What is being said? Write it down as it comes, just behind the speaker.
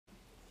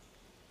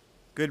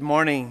Good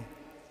morning.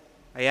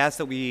 I ask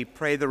that we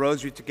pray the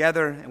rosary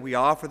together, and we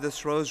offer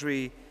this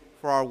rosary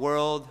for our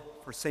world,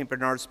 for St.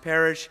 Bernard's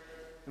Parish,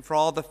 and for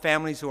all the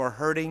families who are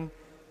hurting,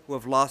 who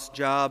have lost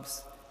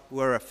jobs,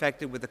 who are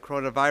affected with the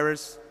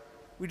coronavirus.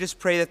 We just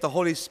pray that the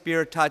Holy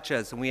Spirit touch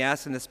us, and we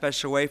ask in a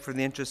special way for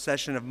the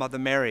intercession of Mother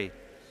Mary,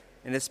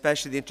 and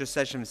especially the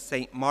intercession of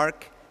St.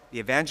 Mark,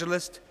 the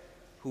evangelist,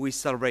 who we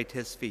celebrate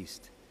his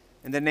feast.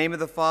 In the name of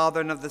the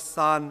Father, and of the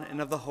Son, and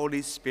of the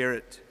Holy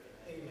Spirit.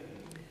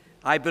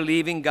 I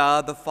believe in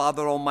God, the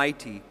Father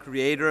Almighty,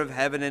 creator of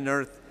heaven and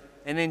earth,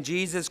 and in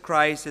Jesus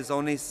Christ, his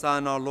only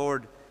Son, our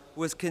Lord,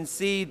 who was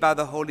conceived by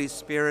the Holy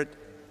Spirit,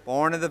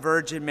 born of the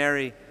Virgin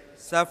Mary,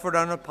 suffered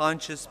under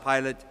Pontius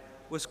Pilate,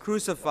 was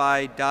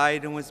crucified,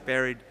 died, and was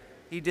buried.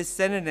 He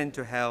descended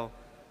into hell.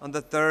 On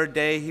the third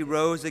day he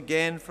rose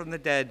again from the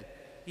dead.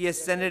 He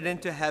ascended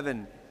into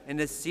heaven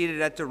and is seated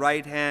at the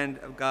right hand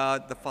of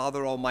God, the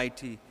Father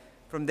Almighty.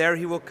 From there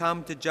he will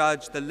come to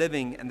judge the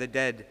living and the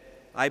dead.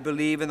 I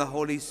believe in the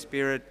Holy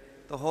Spirit,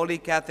 the Holy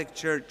Catholic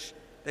Church,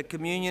 the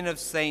communion of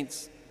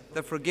saints,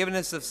 the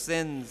forgiveness of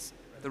sins,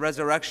 the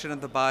resurrection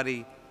of the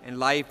body, and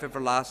life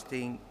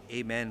everlasting.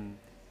 Amen.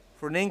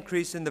 For an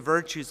increase in the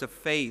virtues of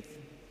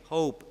faith,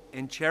 hope,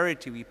 and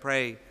charity we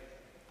pray.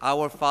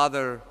 Our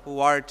Father, who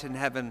art in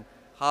heaven,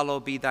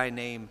 hallowed be thy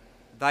name.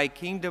 Thy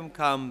kingdom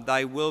come,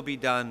 thy will be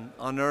done,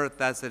 on earth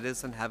as it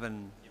is in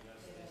heaven.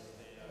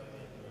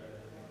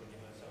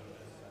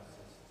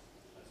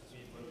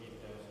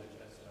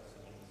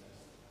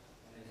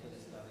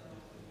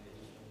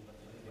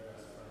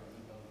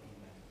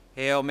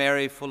 Hail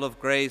Mary, full of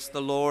grace,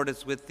 the Lord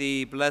is with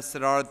thee.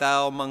 Blessed art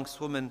thou amongst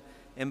women,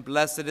 and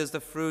blessed is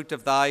the fruit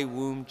of thy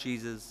womb,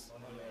 Jesus.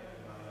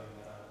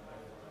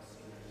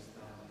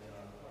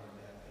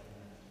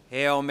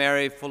 Hail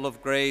Mary, full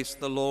of grace,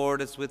 the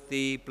Lord is with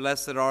thee.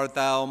 Blessed art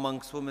thou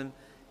amongst women,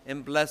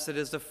 and blessed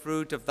is the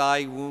fruit of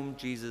thy womb,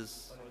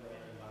 Jesus.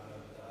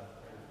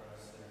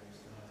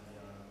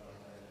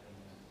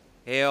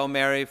 Hail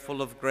Mary,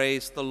 full of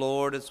grace, the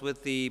Lord is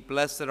with thee.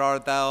 Blessed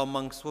art thou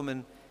amongst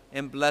women,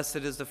 and blessed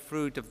is the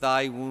fruit of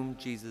thy womb,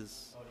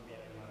 Jesus.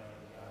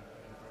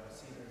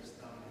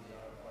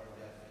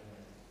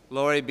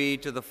 Glory be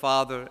to the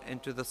Father,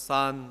 and to the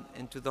Son,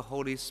 and to the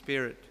Holy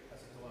Spirit.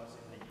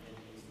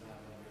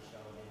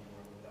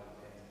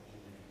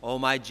 O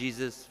my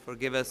Jesus,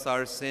 forgive us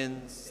our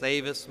sins,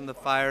 save us from the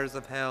fires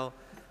of hell,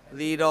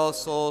 lead all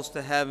souls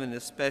to heaven,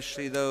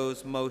 especially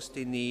those most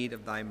in need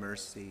of thy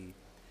mercy.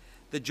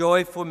 The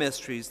joyful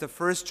mysteries. The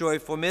first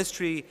joyful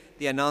mystery,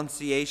 the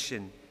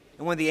Annunciation.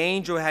 And when the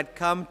angel had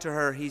come to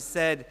her, he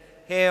said,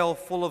 Hail,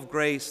 full of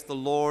grace, the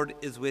Lord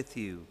is with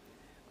you.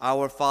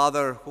 Our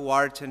Father, who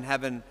art in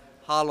heaven,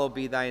 hallowed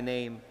be thy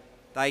name.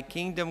 Thy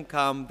kingdom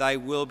come, thy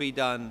will be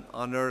done,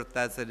 on earth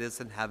as it is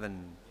in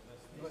heaven.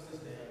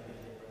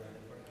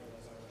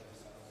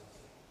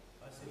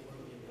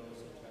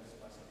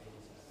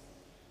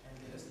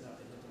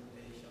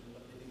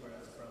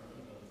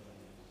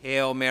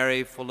 Hail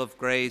Mary, full of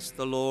grace,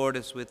 the Lord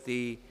is with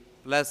thee.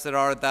 Blessed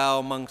art thou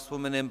amongst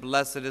women, and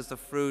blessed is the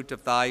fruit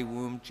of thy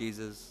womb,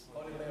 Jesus.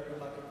 Holy Mary,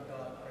 Mother of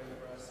God, pray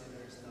for us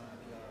sinners now and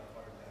at the hour of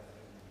our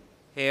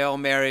death. Hail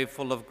Mary,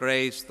 full of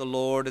grace, the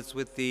Lord is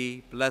with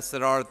thee. Blessed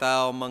art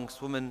thou amongst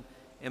women,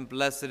 and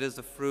blessed is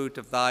the fruit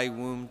of thy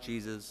womb,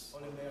 Jesus.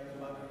 Holy Mary,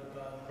 Mother of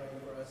God, pray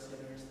for us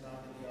sinners now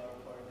and at the hour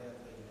of our death.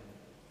 Amen.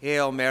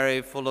 Hail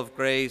Mary, full of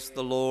grace,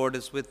 the Lord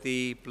is with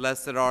thee.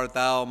 Blessed art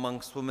thou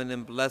amongst women,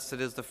 and blessed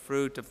is the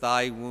fruit of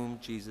thy womb,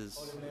 Jesus.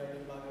 Holy Mary,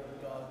 Mother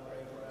of God,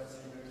 pray for us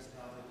sinners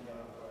now and at the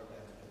hour of our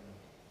death. Amen.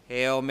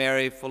 Hail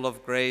Mary, full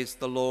of grace,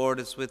 the Lord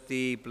is with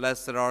thee.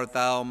 Blessed art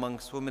thou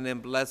amongst women,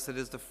 and blessed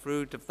is the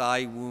fruit of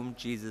thy womb,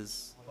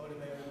 Jesus. Holy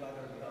Mary,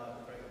 Mother of God,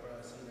 pray for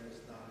us sinners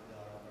now and at the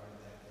hour of our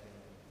death.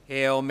 Amen.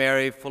 Hail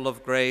Mary, full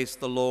of grace,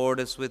 the Lord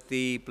is with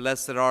thee.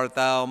 Blessed art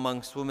thou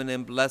amongst women,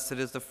 and blessed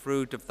is the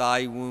fruit of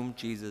thy womb,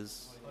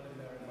 Jesus. Holy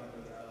Mary, Mother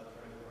of God,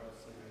 pray for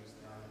us sinners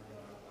now and at the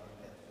hour of our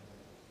death.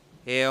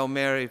 Amen. Hail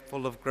Mary,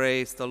 full of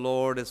grace, the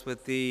Lord is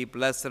with thee.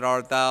 Blessed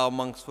art thou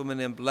amongst women,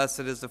 and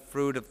blessed is the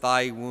fruit of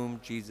thy womb,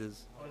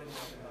 Jesus. Holy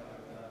Mary, Mother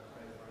of God,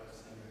 pray for us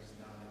sinners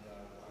now and at the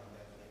hour of our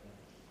death.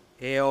 Amen.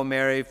 Hail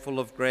Mary, full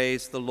of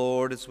grace, the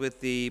Lord is with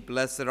thee.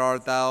 Blessed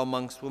art thou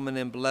amongst women,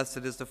 and blessed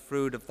is the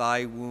fruit of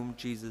thy womb,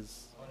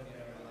 Jesus. Holy Mary,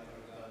 Mother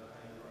of God,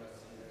 pray for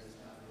us sinners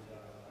now and at the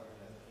hour of our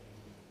death.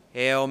 Amen.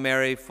 Hail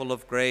Mary, full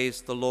of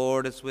grace, the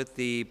Lord is with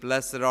thee.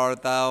 Blessed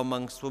art thou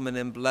amongst women,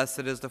 and blessed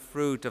is the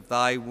fruit of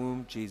thy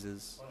womb,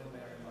 Jesus. Holy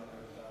Mary, Mother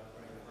of God,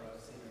 pray for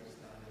us sinners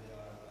now and at the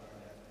hour of our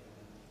death.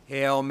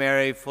 Amen. Hail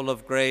Mary, full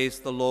of grace,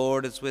 the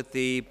Lord is with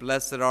thee.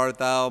 Blessed art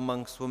thou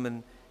amongst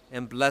women,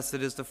 and blessed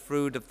is the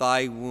fruit of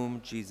thy womb,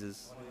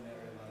 Jesus. Holy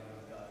Mary, Mother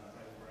of God,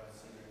 pray for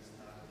us sinners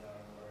now and at the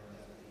hour of our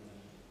death.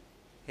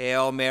 Amen.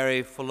 Hail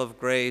Mary, full of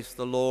grace,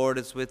 the Lord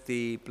is with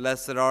thee.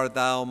 Blessed art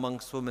thou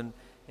amongst women,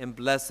 and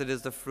blessed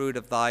is the fruit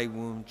of thy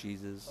womb,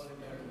 Jesus. Holy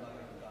Mary,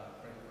 Mother of God,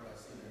 pray for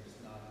us sinners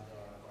now and at the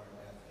hour of our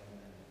death.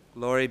 Amen.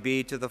 Glory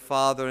be to the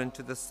Father, and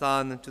to the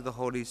Son, and to the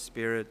Holy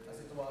Spirit. As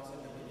it was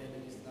in the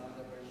beginning, is now, and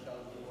ever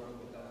shall be, world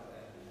without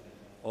end.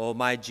 O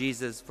my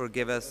Jesus,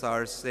 forgive us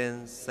our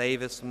sins,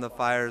 save us from the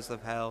fires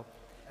of hell.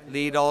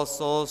 Lead all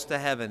souls to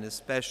heaven,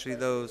 especially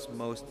those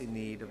most in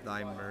need of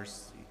thy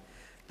mercy.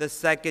 The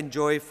second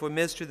joyful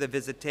mystery, the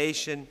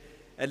visitation.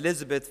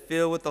 Elizabeth,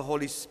 filled with the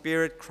Holy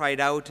Spirit, cried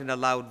out in a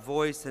loud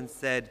voice and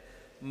said,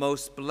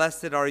 Most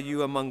blessed are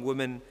you among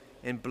women,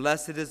 and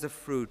blessed is the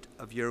fruit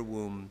of your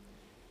womb.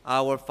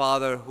 Our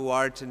Father, who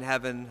art in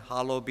heaven,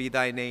 hallowed be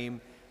thy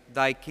name.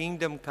 Thy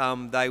kingdom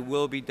come, thy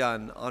will be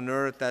done, on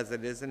earth as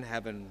it is in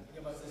heaven.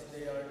 Give us this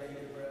day our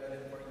daily bread,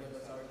 and forgive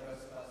us our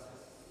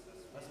trespasses,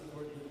 as we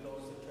forgive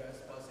those who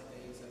trespass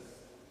against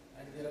us.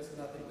 And lead us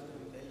not into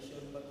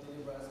temptation, but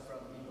deliver us from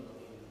evil.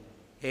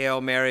 Hail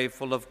Mary,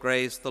 full of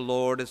grace, the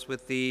Lord is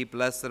with thee.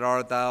 Blessed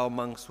art thou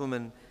amongst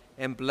women,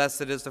 and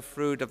blessed is the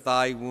fruit of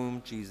thy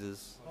womb,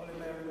 Jesus. Holy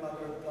Mary,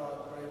 Mother of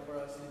God, pray for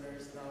us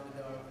sinners, now and at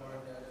the hour of our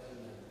death.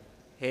 Amen.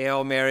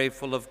 Hail Mary,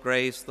 full of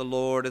grace, the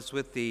Lord is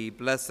with thee.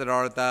 Blessed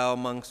art thou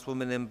amongst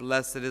women, and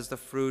blessed is the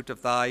fruit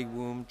of thy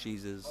womb,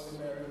 Jesus. Holy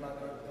Mary,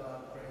 Mother of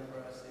God, pray for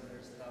us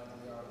sinners, now and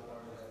at the hour of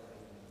our death.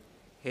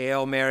 Amen.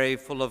 Hail Mary,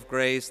 full of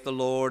grace, the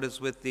Lord is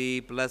with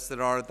thee. Blessed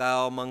art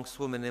thou amongst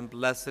women, and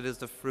blessed is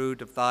the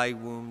fruit of thy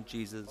womb,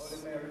 Jesus.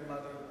 Holy Mary,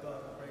 Mother of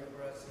God, pray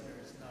for us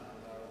sinners, now and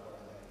at the hour of our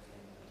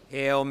death.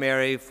 Amen. Hail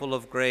Mary, full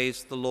of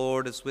grace, the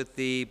Lord is with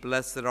thee.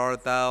 Blessed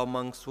art thou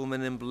amongst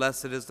women, and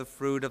blessed is the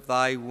fruit of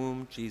thy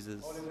womb,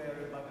 Jesus. Holy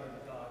Mary, Mother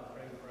of God,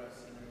 pray for us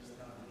sinners,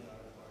 now and at the hour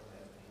of our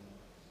death.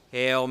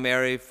 Amen. Hail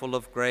Mary, full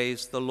of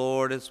grace, the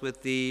Lord is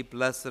with thee.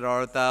 Blessed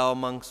art thou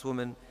amongst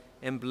women,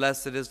 and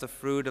blessed is the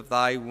fruit of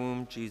thy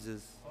womb,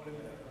 Jesus. Holy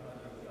Mary,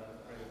 Mother of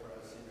God, pray for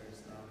us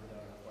sinners, now and at the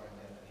hour of our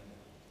death.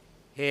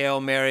 Amen.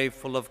 Hail Mary,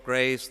 full of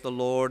grace, the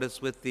Lord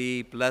is with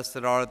thee. Blessed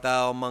art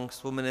thou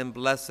amongst women, and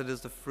blessed is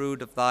the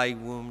fruit of thy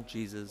womb,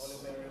 Jesus.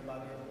 Holy Mary,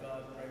 Mother of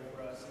God, pray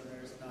for us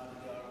sinners, now and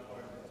at the hour of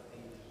our death.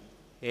 Amen.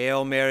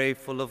 Hail Mary,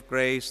 full of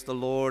grace, the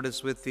Lord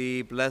is with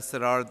thee. Blessed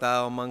art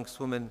thou amongst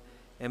women,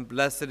 and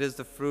blessed is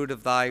the fruit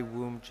of thy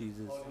womb,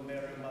 Jesus. Holy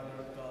Mary, Mother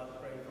of God,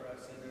 pray for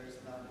us sinners,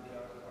 now and at the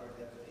hour of our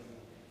death. Amen.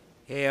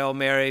 Hail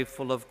Mary,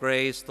 full of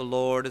grace, the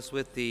Lord is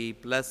with thee.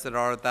 Blessed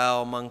art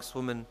thou amongst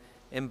women,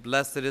 and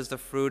blessed is the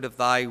fruit of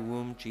thy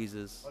womb,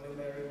 Jesus. Holy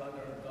Mary,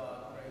 Mother of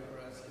God, pray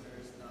for us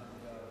sinners, now and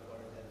at the hour of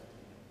our death.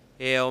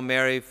 Amen. Hail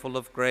Mary, full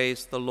of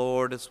grace, the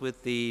Lord is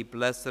with thee.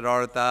 Blessed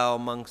art thou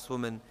amongst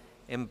women,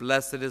 and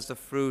blessed is the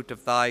fruit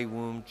of thy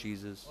womb,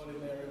 Jesus. Holy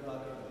Mary,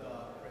 Mother of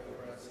God, pray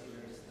for us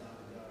sinners, now and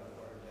at the hour of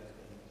our death.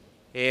 Amen.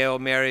 Hail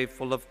Mary,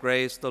 full of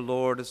grace, the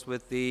Lord is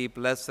with thee.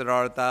 Blessed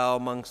art thou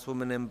amongst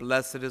women, and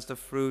blessed is the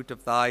fruit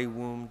of thy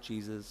womb,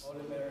 Jesus.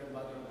 Holy Mary,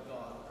 Mother of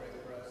God, pray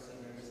for us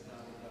sinners, now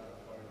and at the hour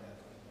of our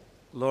death.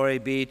 Amen. Glory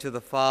be to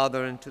the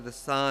Father, and to the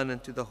Son,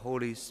 and to the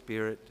Holy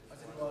Spirit.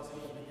 As it was in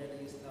the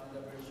beginning, is now, and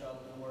ever shall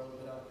be, world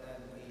without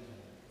end. Amen.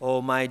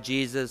 O my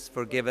Jesus,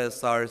 forgive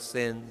us our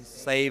sins,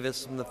 save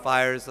us from the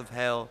fires of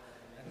hell,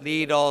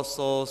 lead all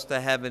souls to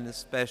heaven,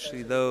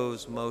 especially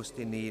those most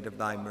in need of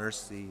thy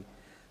mercy.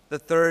 The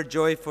third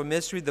joyful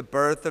mystery, the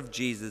birth of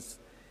Jesus.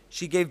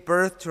 She gave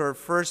birth to her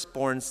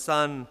firstborn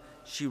son.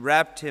 She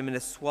wrapped him in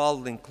his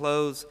swaddling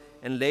clothes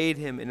and laid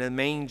him in a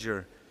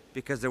manger,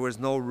 because there was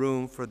no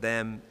room for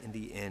them in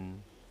the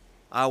inn.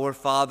 Our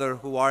Father,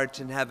 who art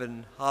in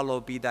heaven,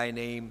 hallowed be thy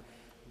name.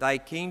 Thy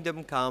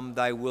kingdom come,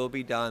 thy will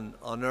be done,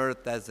 on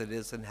earth as it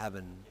is in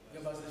heaven.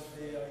 Give us this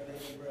day our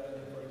daily bread,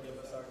 and forgive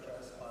us our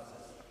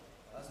trespasses,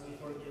 as we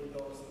forgive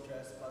those who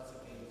trespass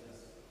against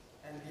us.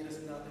 And lead us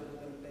not into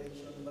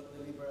temptation, but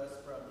deliver us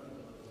from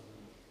evil.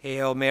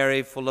 Hail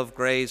Mary, full of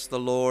grace, the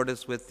Lord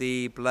is with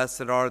thee.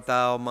 Blessed art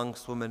thou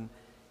amongst women,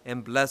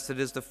 and blessed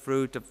is the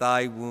fruit of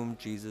thy womb,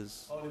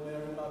 Jesus. Holy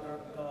Mary, Mother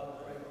of God,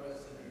 pray for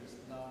us sinners,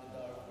 now and at the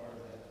hour of our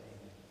death.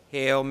 Amen.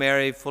 Hail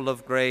Mary, full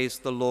of grace,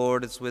 the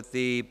Lord is with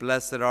thee.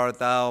 Blessed art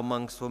thou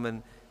amongst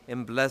women,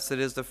 and blessed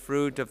is the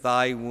fruit of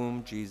thy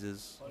womb,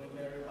 Jesus. Holy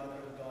Mary, Mother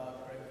of God,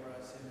 pray for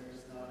us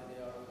sinners, now and at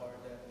the hour of our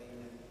death.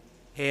 Amen.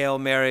 Hail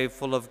Mary,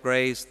 full of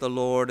grace, the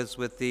Lord is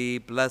with thee.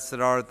 Blessed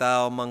art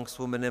thou amongst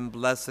women, and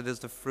blessed is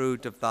the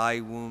fruit of thy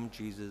womb,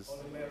 Jesus.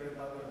 Holy Mary,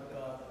 Mother of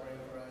God, pray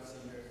for us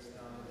sinners,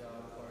 now and at the hour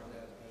of our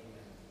death.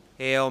 Amen.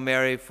 Hail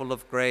Mary, full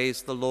of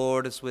grace, the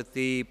Lord is with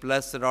thee.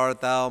 Blessed art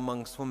thou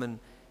amongst women,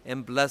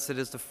 and blessed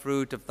is the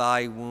fruit of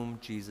thy womb,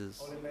 Jesus.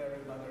 Holy Mary,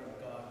 Mother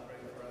of God, pray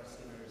for us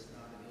sinners,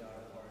 now and at the hour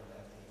of our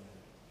death. Amen.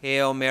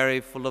 Hail Mary,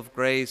 full of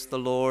grace, the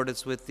Lord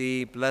is with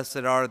thee. Blessed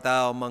art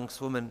thou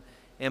amongst women,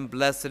 and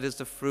blessed is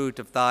the fruit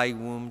of thy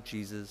womb,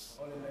 Jesus.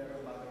 Holy Mary,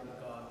 Mother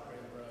of God, pray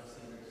for us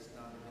sinners,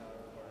 now and at the hour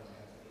of our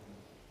death. Amen.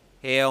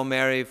 Hail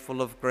Mary,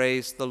 full of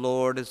grace, the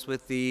Lord is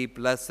with thee.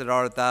 Blessed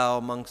art thou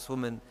amongst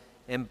women,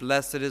 and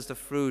blessed is the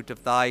fruit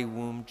of thy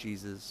womb,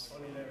 Jesus.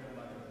 Holy Mary,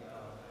 Mother of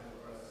God, pray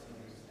for us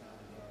sinners, now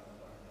and at the hour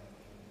of our death.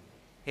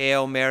 Amen.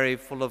 Hail Mary,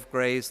 full of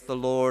grace, the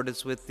Lord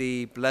is with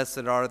thee.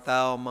 Blessed art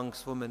thou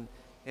amongst women,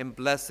 and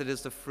blessed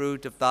is the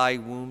fruit of thy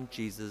womb,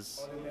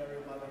 Jesus. Holy Mary,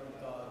 Mother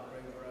of God,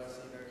 pray for us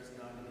sinners,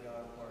 now and at the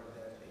hour of our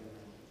death. Amen.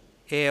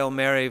 Hail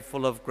Mary,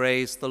 full of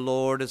grace, the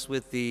Lord is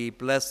with thee.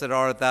 Blessed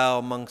art thou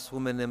amongst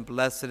women, and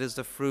blessed is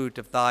the fruit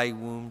of thy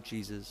womb,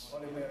 Jesus.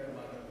 Holy Mary,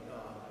 Mother of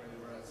God,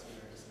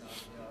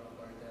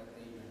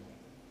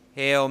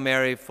 Hail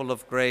Mary, full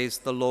of grace,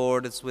 the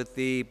Lord is with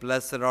thee.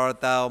 Blessed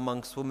art thou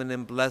amongst women,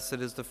 and blessed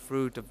is the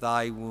fruit of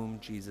thy womb,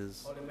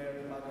 Jesus. Holy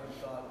Mary, Mother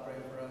of God, pray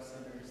for us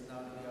sinners, now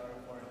and at the hour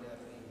of our death.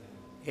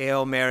 Amen.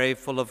 Hail Mary,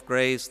 full of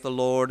grace, the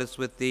Lord is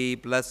with thee.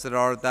 Blessed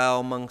art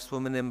thou amongst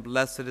women, and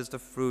blessed is the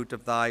fruit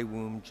of thy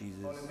womb,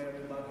 Jesus. Holy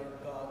Mary, Mother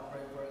of God,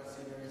 pray for us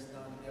sinners,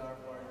 now and at the hour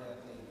of our death.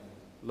 Amen.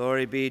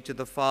 Glory be to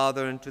the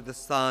Father, and to the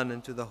Son,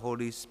 and to the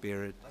Holy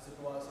Spirit. As it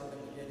was in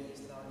the beginning,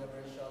 is now, and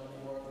ever shall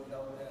be, world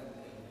without end.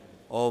 Amen.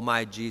 O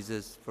my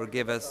Jesus,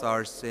 forgive us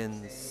our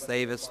sins,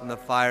 save us from the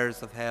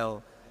fires of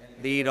hell,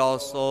 lead all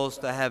souls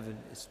to heaven,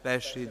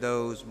 especially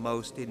those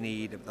most in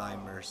need of thy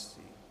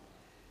mercy.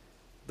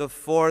 The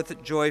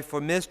fourth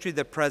joyful mystery,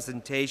 the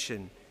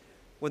presentation.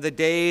 When the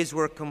days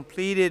were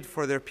completed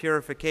for their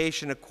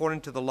purification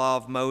according to the law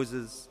of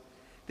Moses,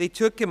 they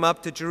took him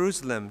up to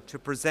Jerusalem to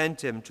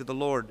present him to the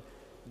Lord,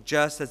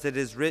 just as it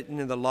is written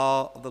in the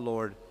law of the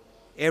Lord.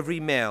 Every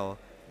male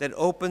that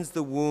opens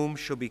the womb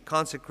shall be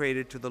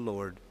consecrated to the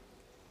Lord.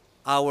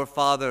 Our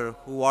Father,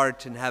 who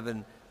art in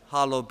heaven,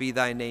 hallowed be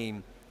thy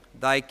name.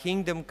 Thy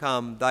kingdom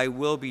come, thy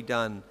will be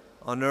done,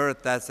 on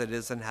earth as it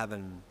is in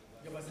heaven.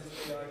 Give us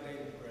this day our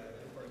daily bread,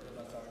 and forgive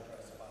us our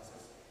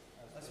trespasses,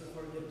 as we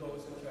forgive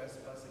those who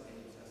trespass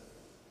against us.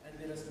 And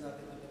lead us not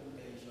into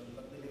temptation,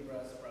 but deliver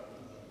us from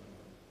evil.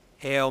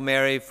 Hail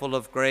Mary, full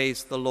of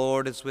grace, the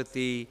Lord is with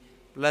thee.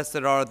 Blessed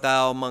art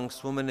thou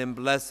amongst women, and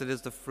blessed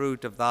is the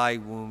fruit of thy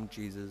womb,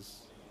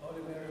 Jesus.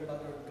 Holy Mary,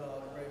 Mother of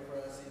God, pray for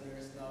us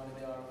sinners, now and at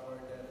the hour of our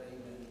death.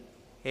 Amen.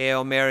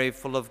 Hail Mary,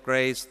 full of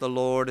grace, the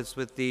Lord is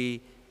with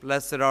thee.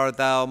 Blessed art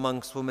thou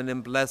amongst women,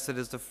 and blessed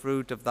is the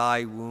fruit of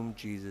thy womb,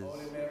 Jesus.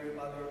 Holy Mary,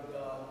 Mother of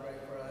God, pray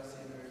for us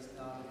sinners,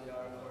 now and at the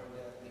hour of our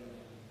death. Amen.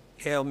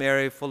 Hail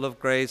Mary, full of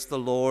grace, the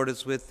Lord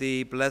is with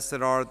thee. Blessed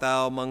art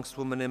thou amongst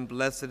women, and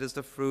blessed is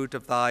the fruit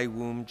of thy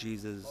womb,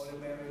 Jesus. Holy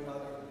Mary,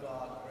 Mother of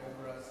God, pray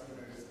for us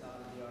sinners, now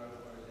and at the hour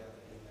of our death.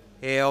 Amen.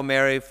 Hail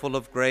Mary, full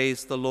of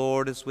grace, the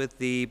Lord is with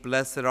thee.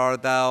 Blessed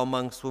art thou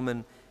amongst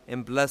women,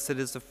 and blessed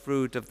is the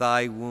fruit of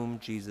thy womb,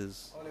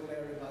 Jesus. Holy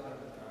Mary, Mother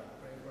of God,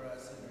 pray for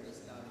us sinners,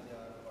 now and at the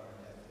hour of our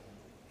death.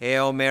 Amen.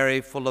 Hail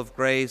Mary, full of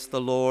grace, the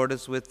Lord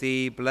is with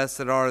thee.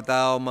 Blessed art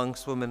thou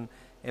amongst women,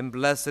 and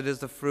blessed is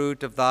the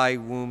fruit of thy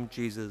womb,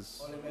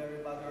 Jesus. Holy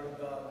Mary, Mother of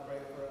God, pray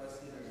for us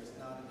sinners,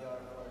 now and at the hour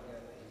of our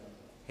death.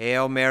 Amen.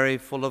 Hail Mary,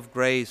 full of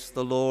grace,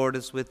 the Lord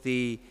is with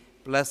thee.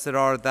 Blessed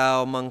art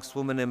thou amongst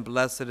women, and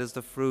blessed is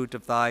the fruit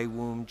of thy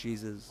womb,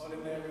 Jesus. Holy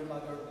Mary,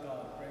 Mother of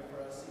God, pray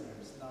for us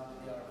sinners, now and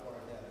at the hour of our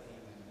death.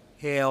 Amen.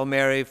 Hail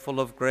Mary, full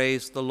of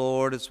grace, the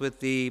Lord is with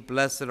thee.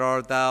 Blessed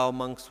art thou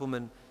amongst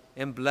women,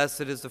 and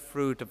blessed is the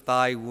fruit of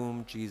thy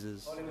womb,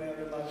 Jesus. Holy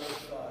Mary, Mother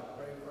of God,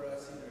 pray for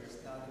us sinners,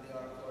 now and at the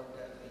hour of our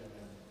death.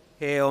 Amen.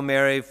 Hail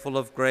Mary, full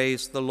of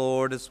grace, the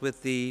Lord is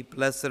with thee.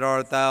 Blessed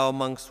art thou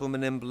amongst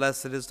women, and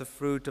blessed is the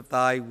fruit of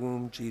thy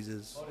womb,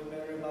 Jesus. Holy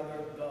Mary, Mother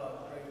of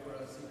God, pray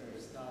for us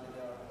sinners, now and at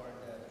the hour of our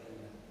death.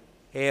 Amen.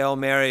 Hail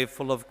Mary,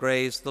 full of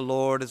grace, the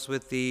Lord is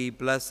with thee.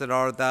 Blessed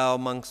art thou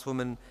amongst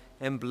women,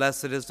 and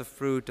blessed is the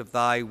fruit of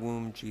thy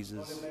womb,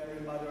 Jesus. Holy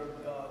Mary, Mother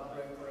of God,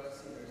 pray for us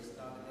sinners,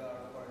 now and at the hour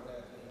of our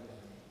death. Amen.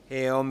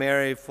 Hail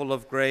Mary, full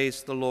of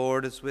grace, the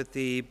Lord is with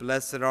thee.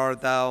 Blessed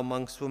art thou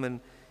amongst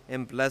women,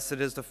 and blessed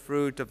is the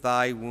fruit of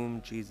thy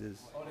womb, Jesus.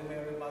 Holy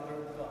Mary, Mother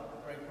of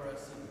God, pray for us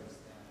sinners,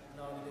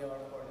 now and at the hour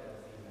of our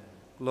death. Amen.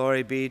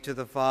 Glory be to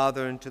the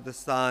Father, and to the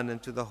Son,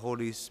 and to the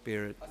Holy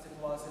Spirit. As it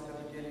was in the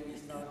beginning,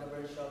 is now, and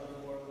ever shall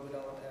be, world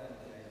without end.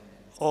 Amen.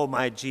 O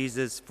my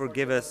Jesus,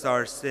 forgive us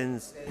our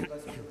sins, Save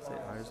us from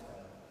ours,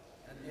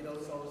 and lead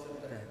all souls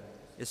into heaven.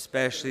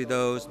 especially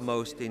those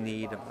most in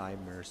need of thy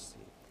mercy.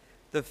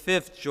 The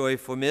fifth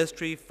joyful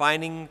mystery,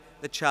 finding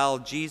the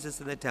child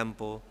Jesus in the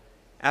temple.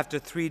 After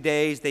 3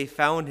 days they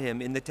found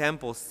him in the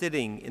temple,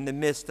 sitting in the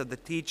midst of the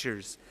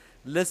teachers,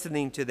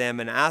 listening to them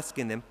and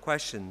asking them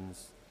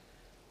questions.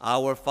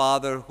 Our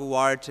Father, who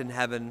art in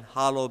heaven,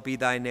 hallowed be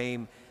thy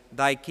name.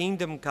 Thy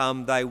kingdom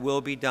come, thy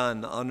will be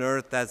done, on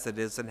earth as it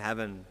is in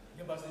heaven.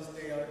 Give us this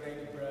day our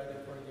daily bread,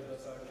 and forgive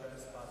us our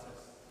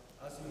trespasses,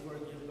 as we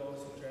forgive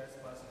those who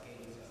trespass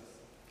against us.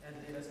 And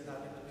lead us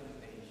not into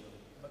temptation,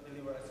 but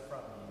deliver us from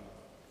evil.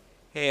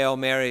 Hail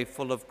Mary,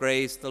 full of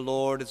grace, the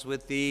Lord is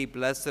with thee.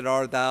 Blessed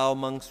art thou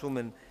amongst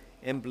women,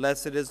 and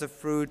blessed is the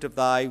fruit of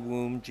thy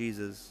womb,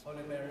 Jesus.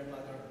 Holy Mary,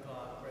 Mother of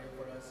God, pray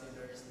for us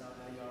sinners, now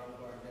and at the hour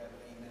of our death.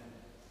 Amen.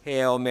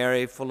 Hail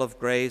Mary, full of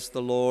grace,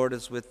 the Lord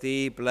is with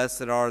thee.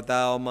 Blessed art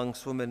thou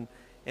amongst women,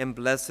 and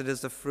blessed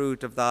is the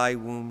fruit of thy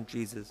womb,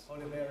 Jesus.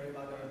 Holy Mary,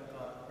 Mother of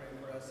God, pray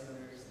for us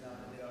sinners, now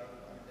and at the hour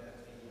of our death.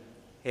 Amen.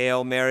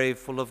 Hail Mary,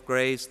 full of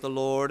grace, the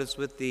Lord is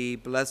with thee.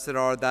 Blessed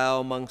art thou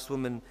amongst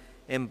women,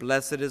 and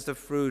blessed is the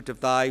fruit of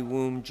thy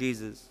womb,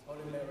 Jesus. Holy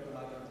Mary,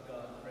 Mother of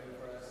God, pray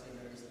for us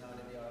sinners, now and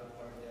at the hour of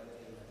our death.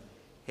 Amen.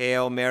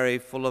 Hail Mary,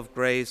 full of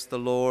grace, the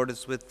Lord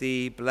is with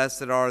thee.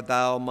 Blessed art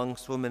thou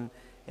amongst women,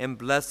 and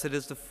blessed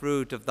is the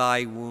fruit of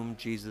thy womb,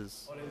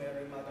 Jesus. Holy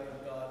Mary, Mother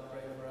of God,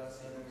 pray for us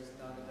sinners,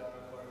 now and at the hour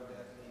of our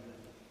death. Amen.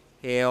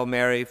 Hail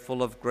Mary,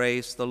 full of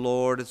grace, the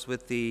Lord is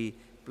with thee.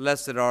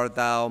 Blessed art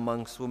thou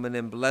amongst women,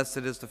 and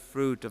blessed is the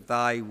fruit of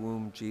thy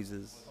womb,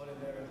 Jesus. Holy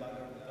Mary,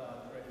 Mother of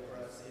God, pray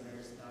for us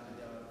sinners, now and at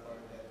the hour of our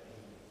death.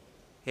 Amen.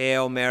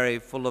 Hail Mary,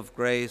 full of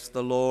grace,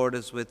 the Lord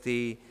is with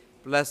thee.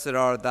 Blessed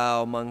art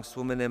thou amongst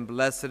women, and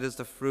blessed is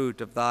the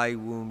fruit of thy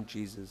womb,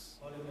 Jesus.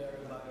 Holy Mary,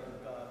 Mother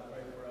of God,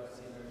 pray for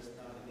us sinners,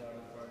 now and at the hour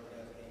of our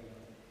death. Amen.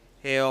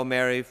 Hail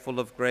Mary, full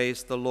of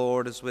grace, the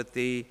Lord is with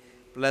thee.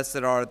 Blessed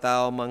art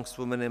thou amongst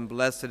women, and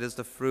blessed is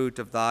the fruit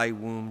of thy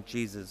womb,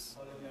 Jesus.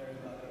 Holy Mary,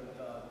 Mother of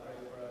God, pray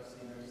for us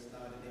sinners,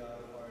 now and at the hour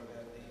of our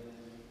death.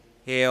 Amen.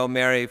 Hail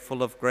Mary,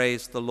 full of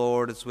grace, the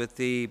Lord is with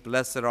thee.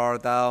 Blessed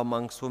art thou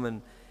amongst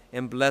women,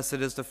 and blessed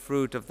is the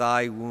fruit of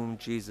thy womb,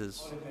 Jesus.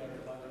 Holy Mary,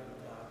 Mother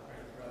of God,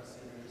 pray for us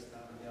sinners, now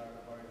and at the hour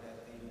of our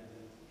death. Amen.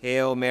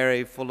 Hail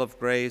Mary, full of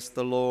grace,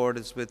 the Lord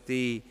is with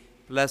thee.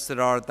 Blessed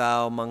art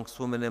thou amongst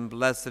women, and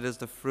blessed is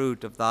the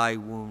fruit of thy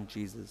womb,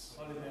 Jesus.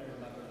 Holy Mary,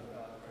 Mother of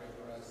God, pray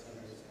for us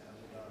sinners, now and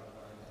at the hour of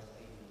our death.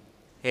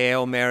 Amen.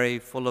 Hail Mary,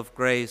 full of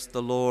grace,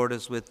 the Lord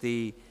is with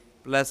thee.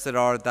 Blessed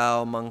art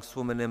thou amongst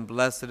women, and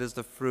blessed is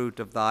the fruit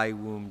of thy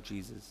womb,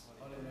 Jesus.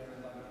 Holy Mary,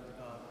 Mother of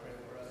God, pray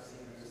for us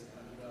sinners,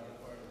 now and at the hour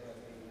of our death.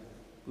 Amen.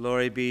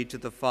 Glory be to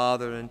the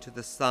Father, and to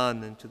the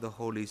Son, and to the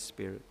Holy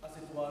Spirit. As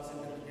it was in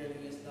the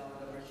beginning, is now,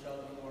 and ever shall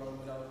be, world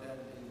without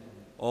end. Amen.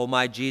 O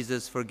my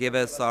Jesus, forgive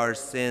us our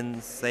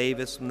sins, save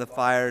us from the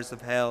fires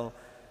of hell,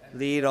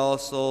 lead all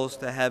souls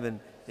to heaven,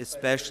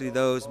 especially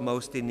those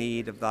most in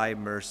need of thy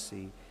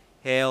mercy.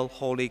 Hail,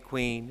 Holy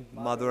Queen,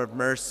 Mother of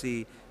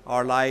mercy,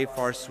 our life,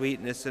 our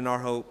sweetness, and our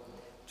hope.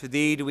 To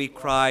thee do we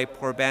cry,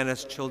 poor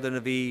banished children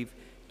of Eve.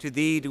 To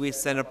thee do we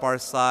send up our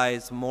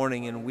sighs,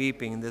 mourning and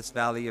weeping in this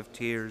valley of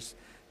tears.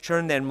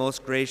 Turn then,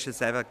 most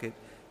gracious advocate,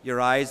 your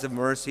eyes of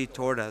mercy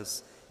toward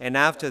us, and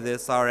after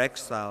this our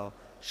exile,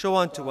 show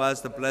unto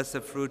us the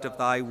blessed fruit of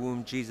thy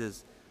womb,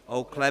 Jesus.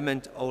 O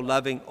clement, O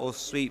loving, O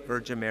sweet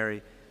Virgin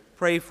Mary,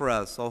 pray for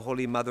us, O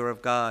Holy Mother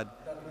of God.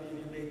 That we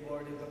may be made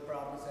worthy of the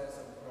promises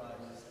of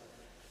Christ.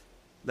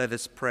 Let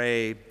us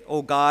pray.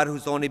 O God,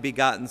 whose only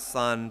begotten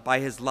Son, by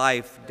his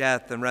life,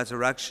 death, and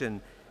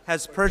resurrection,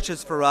 has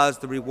purchased for us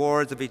the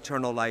rewards of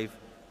eternal life,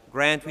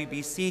 grant, we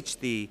beseech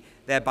thee,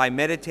 that by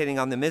meditating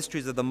on the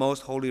mysteries of the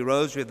most holy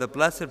rosary of the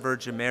Blessed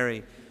Virgin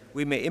Mary,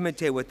 we may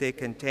imitate what they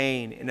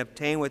contain and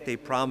obtain what they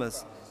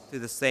promise, through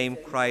the same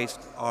Christ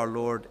our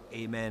Lord.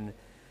 Amen.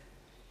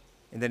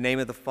 In the name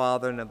of the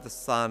Father, and of the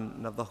Son,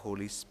 and of the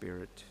Holy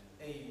Spirit.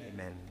 Amen.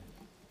 Amen.